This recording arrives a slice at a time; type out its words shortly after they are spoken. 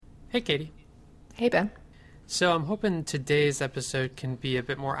Hey, Katie. Hey, Ben. So I'm hoping today's episode can be a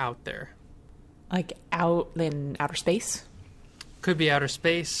bit more out there. Like out in outer space? Could be outer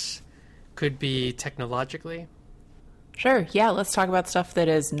space, could be technologically. Sure, yeah, let's talk about stuff that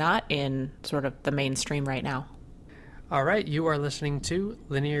is not in sort of the mainstream right now. All right, you are listening to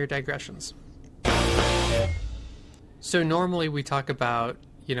Linear Digressions. So normally we talk about,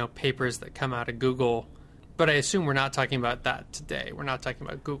 papers that come out of Google, but I assume we're not talking about that today. We're not talking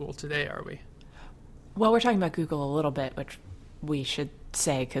about Google today, are we? Well, we're talking about Google a little bit, which we should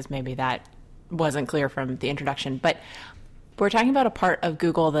say because maybe that wasn't clear from the introduction. But we're talking about a part of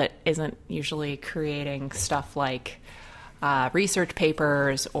Google that isn't usually creating stuff like research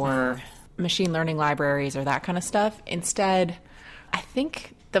papers or machine learning libraries or that kind of stuff. Instead, I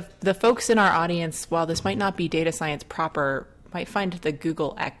think the folks in our audience, while this might not be data science proper, might find the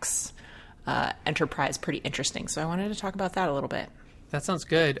Google X enterprise pretty interesting. So I wanted to talk about that a little bit. That sounds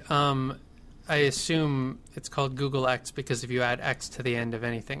good. I assume it's called Google X because if you add X to the end of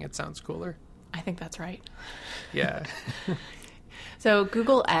anything, it sounds cooler. I think that's right. Yeah. So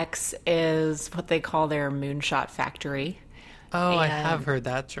Google X is what they call their moonshot factory. Oh, I have heard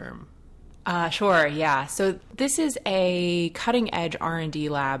that term. Sure, yeah. So this is a cutting-edge R&D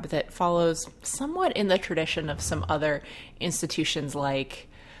lab that follows somewhat in the tradition of some other institutions like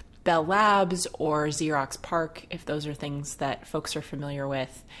Bell Labs or Xerox PARC, if those are things that folks are familiar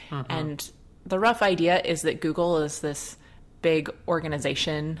with. Mm-hmm. And the rough idea is that Google is this big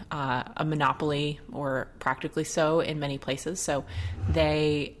organization, a monopoly, or practically so in many places. So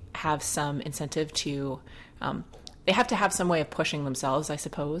they have some incentive to, they have to have some way of pushing themselves, I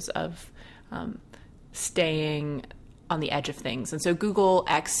suppose, of staying on the edge of things. And so Google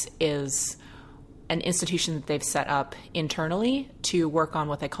X is an institution that they've set up internally to work on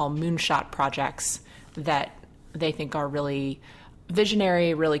what they call moonshot projects that they think are really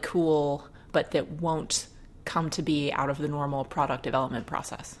visionary, really cool, but that won't come to be out of the normal product development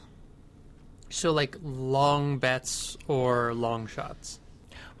process. So like long bets or long shots?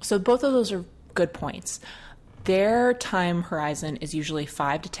 So both of those are good points. Their time horizon is usually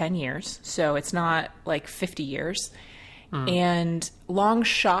 5 to 10 years, so it's not like 50 years. And long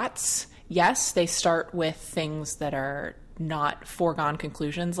shots, yes, they start with things that are not foregone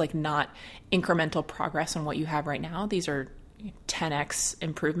conclusions, like not incremental progress on what you have right now. These are 10x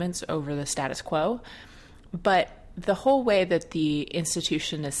improvements over the status quo. But the whole way that the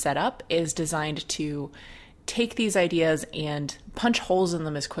institution is set up is designed to take these ideas and punch holes in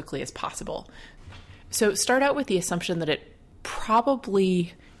them as quickly as possible. So start out with the assumption that it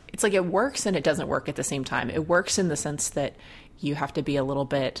probably, it's like it works and it doesn't work at the same time. It works in the sense that you have to be a little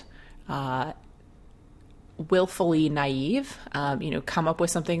bit willfully naive, come up with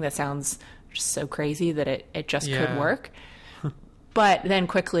something that sounds just so crazy that it just could work. But then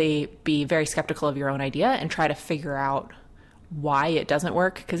quickly be very skeptical of your own idea and try to figure out why it doesn't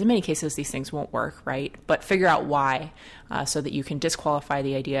work. Because in many cases, these things won't work, right? But figure out why so that you can disqualify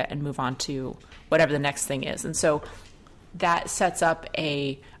the idea and move on to whatever the next thing is. And so that sets up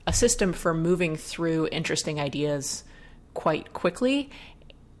a system for moving through interesting ideas quite quickly,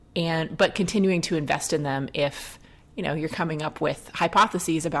 but continuing to invest in them if you're coming up with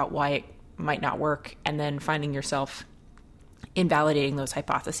hypotheses about why it might not work, and then finding yourself invalidating those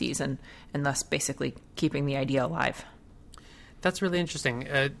hypotheses and thus basically keeping the idea alive. That's really interesting.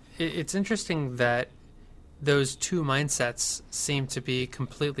 It's interesting that those two mindsets seem to be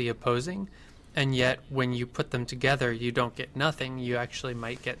completely opposing, and yet when you put them together, you don't get nothing. You actually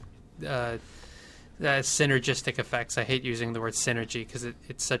might get synergistic effects. I hate using the word synergy because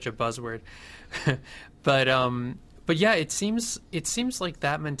it's such a buzzword. But yeah, it seems like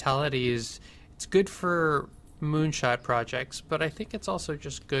that mentality it's good for moonshot projects, but I think it's also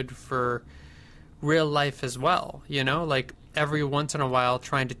just good for real life as well. Like every once in a while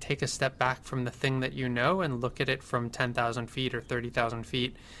trying to take a step back from the thing that and look at it from 10,000 feet or 30,000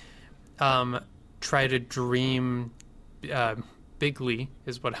 feet. Try to dream bigly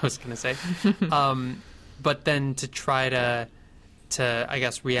is what I was going to say. But then to try to I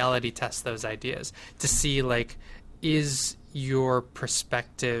guess reality test those ideas to see like, is your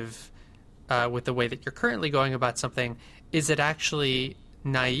perspective with the way that you're currently going about something, is it actually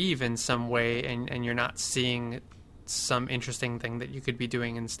naive in some way and you're not seeing some interesting thing that you could be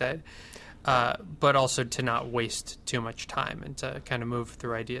doing instead? But also to not waste too much time and to kind of move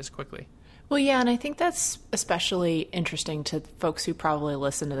through ideas quickly. Well, yeah, and I think that's especially interesting to folks who probably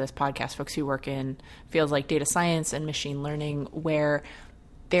listen to this podcast, folks who work in fields like data science and machine learning, where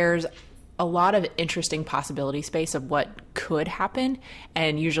there's a lot of interesting possibility space of what could happen,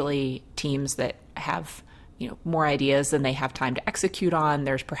 and usually teams that have more ideas than they have time to execute on.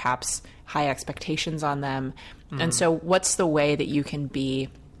 There's perhaps high expectations on them. And so what's the way that you can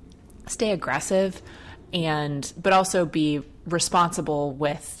stay aggressive but also be responsible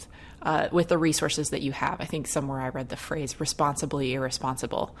with the resources that you have? I think somewhere I read the phrase responsibly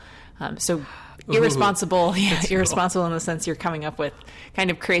irresponsible. So irresponsible, irresponsible in the sense you're coming up with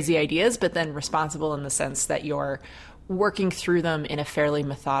kind of crazy ideas, but then responsible in the sense that you're working through them in a fairly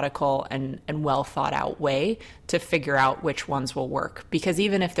methodical and well thought out way to figure out which ones will work. Because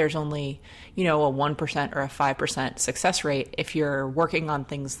even if there's only, a 1% or a 5% success rate, if you're working on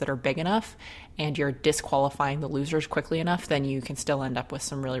things that are big enough and you're disqualifying the losers quickly enough, then you can still end up with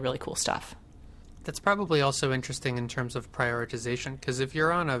some really, really cool stuff. That's probably also interesting in terms of prioritization, because if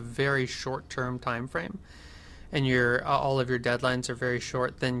you're on a very short-term time frame and all of your deadlines are very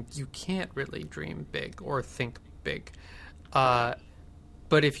short, then you can't really dream big or think big. But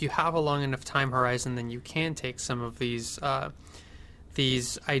if you have a long enough time horizon, then you can take some of these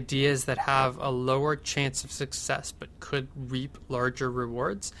ideas that have a lower chance of success but could reap larger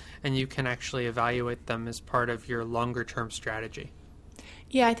rewards, and you can actually evaluate them as part of your longer-term strategy.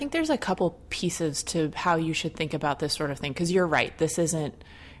 Yeah, I think there's a couple pieces to how you should think about this sort of thing, because you're right. This isn't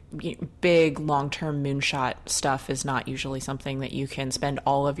big, long-term moonshot stuff is not usually something that you can spend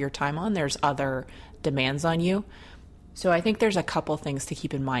all of your time on. There's other demands on you. So I think there's a couple things to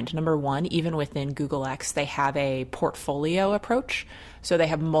keep in mind. Number one, even within Google X, they have a portfolio approach. So they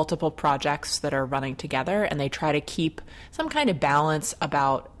have multiple projects that are running together, and they try to keep some kind of balance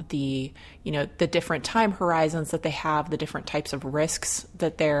about the different time horizons that they have, the different types of risks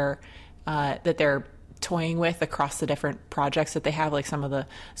that they're toying with across the different projects that they have. Like some of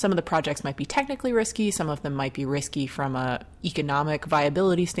the projects might be technically risky, some of them might be risky from a economic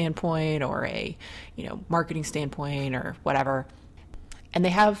viability standpoint or a marketing standpoint or whatever. And they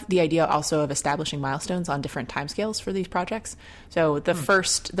have the idea also of establishing milestones on different timescales for these projects. So the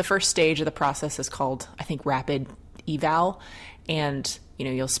first stage of the process is called, I think, rapid eval, and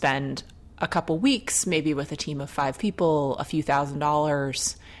you'll spend a couple weeks maybe with a team of 5 people, a few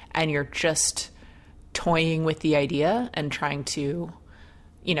 $1,000s, and you're just toying with the idea and trying to,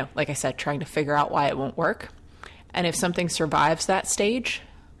 like I said, trying to figure out why it won't work. And if something survives that stage,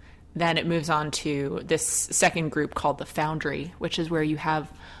 then it moves on to this second group called the Foundry, which is where you have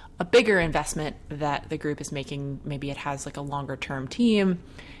a bigger investment that the group is making. Maybe it has like a longer term team.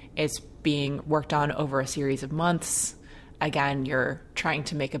 It's being worked on over a series of months. Again, you're trying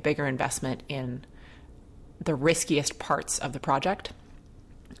to make a bigger investment in the riskiest parts of the project.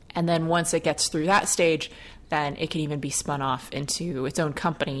 And then once it gets through that stage, then it can even be spun off into its own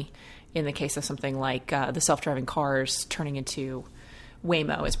company. In the case of something like the self-driving cars turning into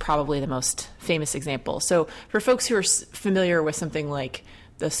Waymo is probably the most famous example. So for folks who are familiar with something like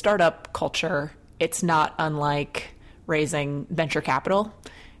the startup culture, it's not unlike raising venture capital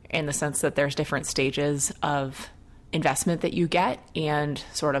in the sense that there's different stages of investment that you get, and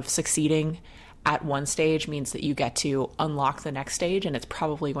sort of succeeding at one stage means that you get to unlock the next stage, and it's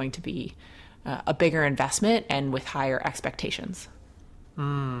probably going to be a bigger investment and with higher expectations.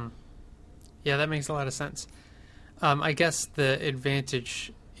 Yeah, that makes a lot of sense. I guess the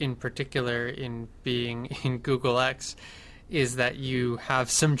advantage in particular in being in Google X is that you have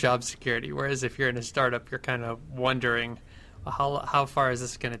some job security, whereas if you're in a startup, you're kind of wondering, how far is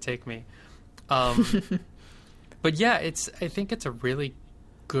this going to take me? But yeah, I think it's a really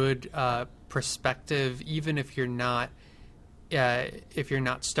good perspective, even if you're not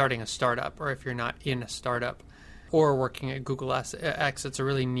starting a startup, or if you're not in a startup or working at Google X. It's a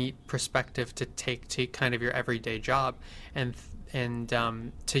really neat perspective to take to kind of your everyday job and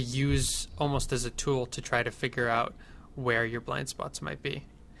to use almost as a tool to try to figure out where your blind spots might be.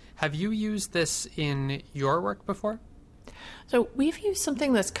 Have you used this in your work before? So we've used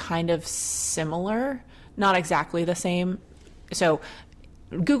something that's kind of similar, not exactly the same. So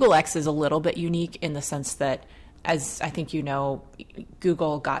Google X is a little bit unique in the sense that, as I think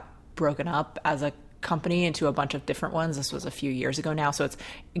Google got broken up as a company into a bunch of different ones. This was a few years ago now. So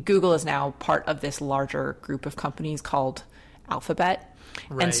Google is now part of this larger group of companies called Alphabet.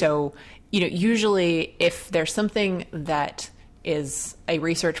 Right. And so, usually if there's something that is a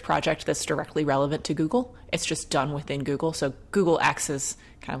research project that's directly relevant to Google, it's just done within Google. So Google X is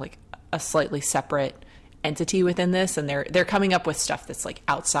kind of like a slightly separate entity within this, and they're coming up with stuff that's like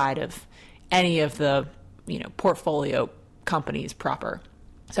outside of any of the portfolio companies proper.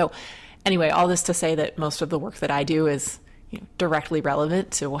 So anyway, all this to say that most of the work that I do is directly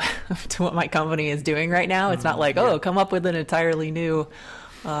relevant to what my company is doing right now. It's not like, come up with an entirely new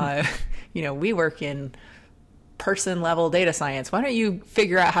we work in person level data science. Why don't you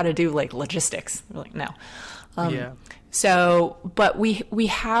figure out how to do like logistics? We're like, no. Yeah. So, but we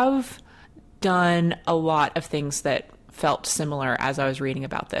have done a lot of things that felt similar as I was reading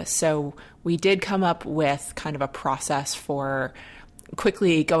about this. So we did come up with kind of a process for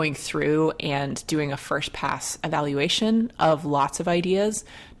quickly going through and doing a first pass evaluation of lots of ideas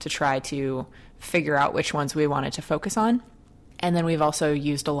to try to figure out which ones we wanted to focus on. And then we've also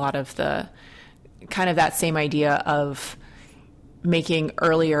used a lot of the kind of that same idea of making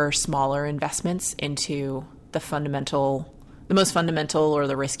earlier, smaller investments into the most fundamental or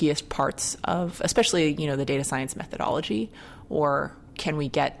the riskiest parts of, especially, the data science methodology, or can we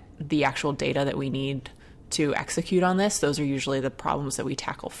get the actual data that we need to execute on this? Those are usually the problems that we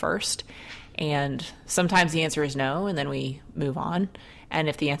tackle first. And sometimes the answer is no, and then we move on. And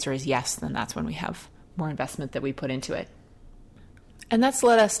if the answer is yes, then that's when we have more investment that we put into it. And that's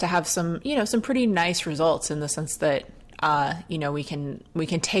led us to have some pretty nice results in the sense that, we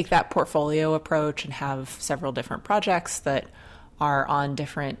can take that portfolio approach and have several different projects that are on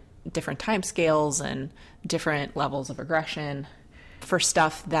different time scales and different levels of aggression. For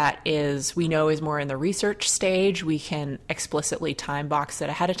stuff that we know is more in the research stage, we can explicitly time box it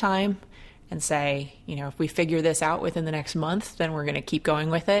ahead of time and say, if we figure this out within the next month, then we're going to keep going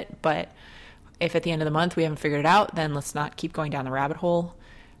with it. But if at the end of the month we haven't figured it out, then let's not keep going down the rabbit hole.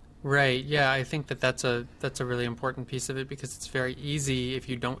 Right. Yeah, I think that's a really important piece of it, because it's very easy if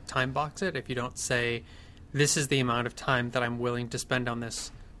you don't time box it, if you don't say, this is the amount of time that I'm willing to spend on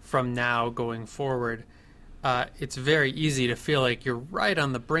this from now going forward. It's very easy to feel like you're right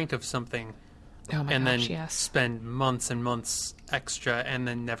on the brink of something then spend months and months extra and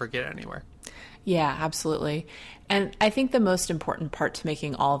then never get anywhere. Yeah, absolutely. And I think the most important part to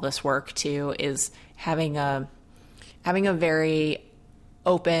making all of this work too is having a very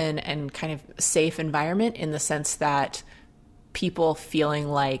open and kind of safe environment, in the sense that people feeling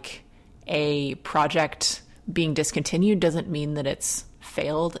like a project being discontinued doesn't mean that it's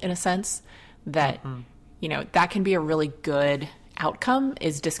failed, in a sense that, that can be a really good outcome,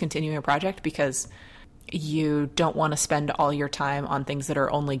 is discontinuing a project, because you don't want to spend all your time on things that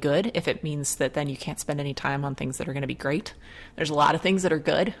are only good if it means that then you can't spend any time on things that are going to be great. There's a lot of things that are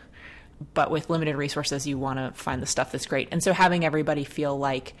good, but with limited resources, you want to find the stuff that's great. And so having everybody feel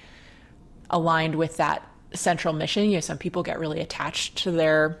like aligned with that central mission, some people get really attached to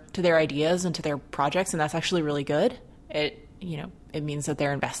their ideas and to their projects, and that's actually really good. It means that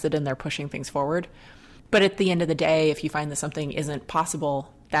they're invested and they're pushing things forward. But at the end of the day, if you find that something isn't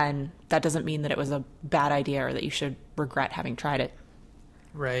possible, then that doesn't mean that it was a bad idea or that you should regret having tried it.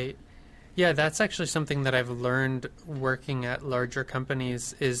 Right. Yeah, that's actually something that I've learned working at larger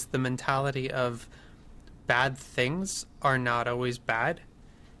companies, is the mentality of bad things are not always bad.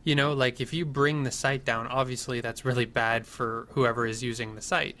 Like if you bring the site down, obviously that's really bad for whoever is using the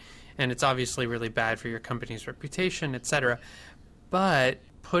site. And it's obviously really bad for your company's reputation, etc. But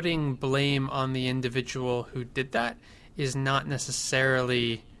putting blame on the individual who did that is not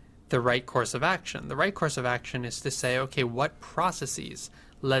necessarily the right course of action. The right course of action is to say, okay, what processes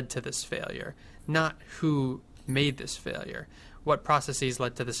led to this failure, not who made this failure. What processes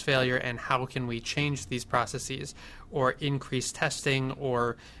led to this failure, and how can we change these processes, or increase testing,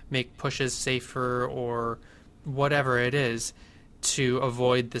 or make pushes safer, or whatever it is, to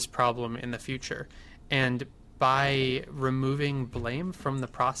avoid this problem in the future. And by removing blame from the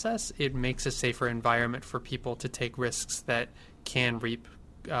process, it makes a safer environment for people to take risks that can reap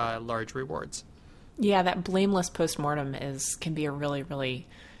large rewards. Yeah, that blameless postmortem can be a really, really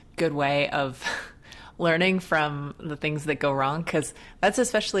good way of learning from the things that go wrong, because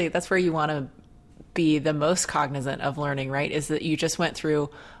that's where you want to be the most cognizant of learning, right? Is that you just went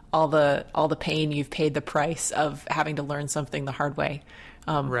through all the pain, you've paid the price of having to learn something the hard way.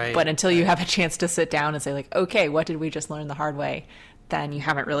 Right. But until you have a chance to sit down and say, like, okay, what did we just learn the hard way? Then you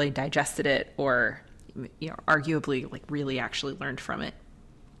haven't really digested it, or arguably like really actually learned from it.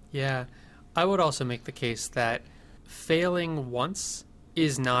 Yeah. I would also make the case that failing once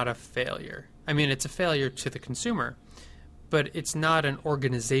is not a failure. I mean, it's a failure to the consumer, but it's not an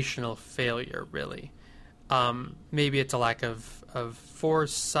organizational failure, really. Maybe it's a lack of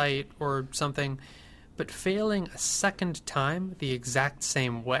foresight or something, but failing a second time the exact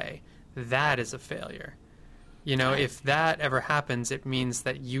same way, that is a failure. If that ever happens, it means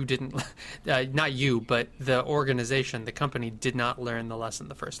that you didn't, not you, but the organization, the company did not learn the lesson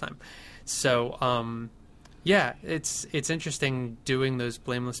the first time. So, yeah, it's interesting doing those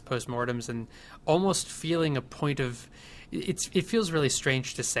blameless postmortems and almost feeling a point of it feels really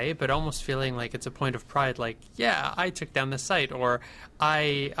strange to say, but almost feeling like it's a point of pride, like, yeah, I took down the site, or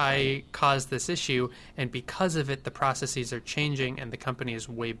I caused this issue, and because of it, the processes are changing, and the company is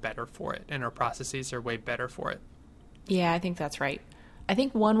way better for it, and our processes are way better for it. Yeah, I think that's right. I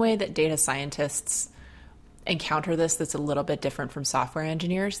think one way that data scientists encounter this that's a little bit different from software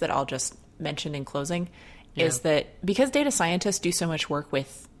engineers that I'll just mention in closing is that because data scientists do so much work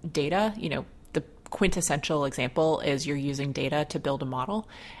with data, the quintessential example is you're using data to build a model,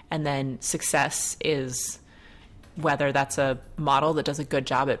 and then success is whether that's a model that does a good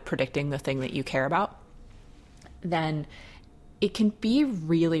job at predicting the thing that you care about. Then it can be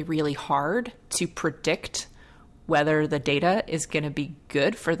really, really hard to predict whether the data is going to be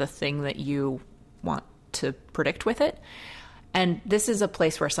good for the thing that you want to predict with it. And this is a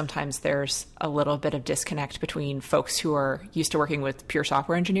place where sometimes there's a little bit of disconnect between folks who are used to working with pure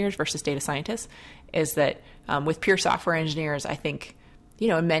software engineers versus data scientists, is that with pure software engineers, I think,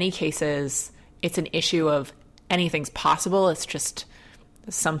 in many cases, it's an issue of anything's possible. It's just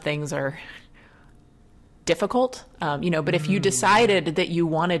some things are difficult, but if you decided that you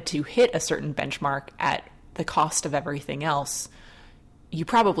wanted to hit a certain benchmark at the cost of everything else, you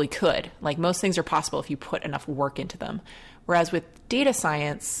probably could. Like, most things are possible if you put enough work into them. Whereas with data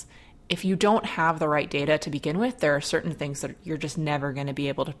science, if you don't have the right data to begin with, there are certain things that you're just never going to be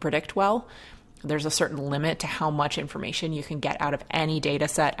able to predict well. There's a certain limit to how much information you can get out of any data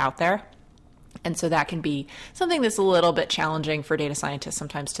set out there. And so that can be something that's a little bit challenging for data scientists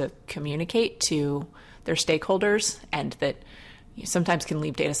sometimes to communicate to their stakeholders, and that sometimes can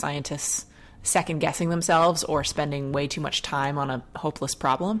leave data scientists second guessing themselves or spending way too much time on a hopeless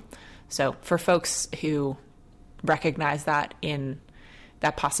problem. So for folks who recognize that in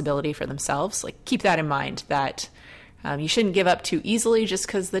that possibility for themselves, like, keep that in mind, that you shouldn't give up too easily just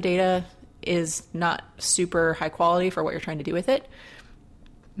because the data is not super high quality for what you're trying to do with it.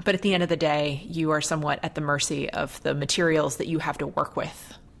 But at the end of the day, you are somewhat at the mercy of the materials that you have to work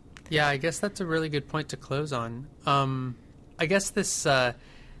with. Yeah, I guess that's a really good point to close on. I guess this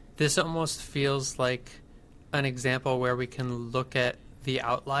almost feels like an example where we can look at the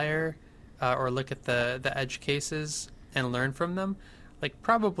outlier or look at the edge cases and learn from them. Like,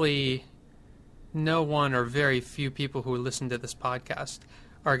 probably no one or very few people who listen to this podcast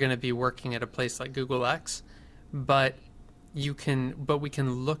are going to be working at a place like Google X, but we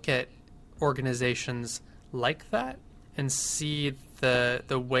can look at organizations like that and see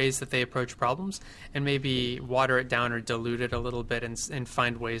the ways that they approach problems, and maybe water it down or dilute it a little bit and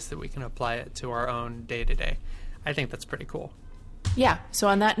find ways that we can apply it to our own day-to-day. I think that's pretty cool. Yeah. So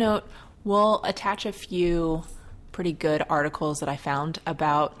on that note, we'll attach a few pretty good articles that I found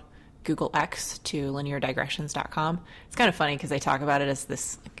about Google X to lineardigressions.com. It's kind of funny because they talk about it as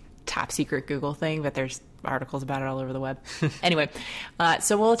this top secret Google thing, but there's articles about it all over the web. Anyway,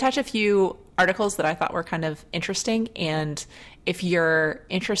 so we'll attach a few articles that I thought were kind of interesting. And if you're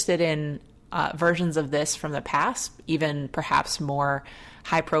interested in versions of this from the past, even perhaps more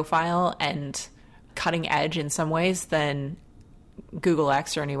high profile and cutting edge in some ways than Google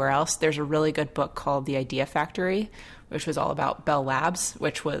X or anywhere else, there's a really good book called The Idea Factory, which was all about Bell Labs,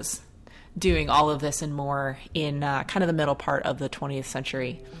 which was doing all of this and more in kind of the middle part of the 20th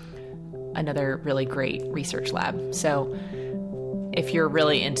century. Another really great research lab. So if you're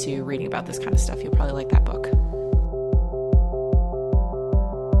really into reading about this kind of stuff, you'll probably like that book.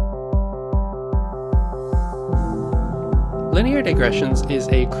 Linear Digressions is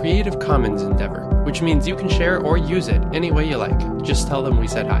a Creative Commons endeavor, which means you can share or use it any way you like. Just tell them we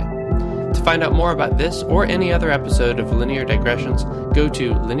said hi. To find out more about this or any other episode of Linear Digressions, go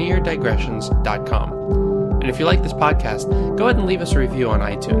to lineardigressions.com. And if you like this podcast, go ahead and leave us a review on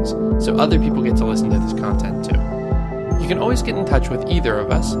iTunes so other people get to listen to this content too. You can always get in touch with either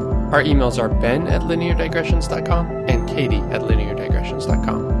of us. Our emails are ben@lineardigressions.com and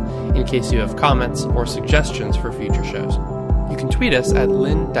katie@lineardigressions.com in case you have comments or suggestions for future shows. You can tweet us at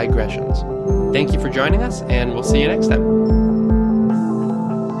lindigressions. Thank you for joining us, and we'll see you next time.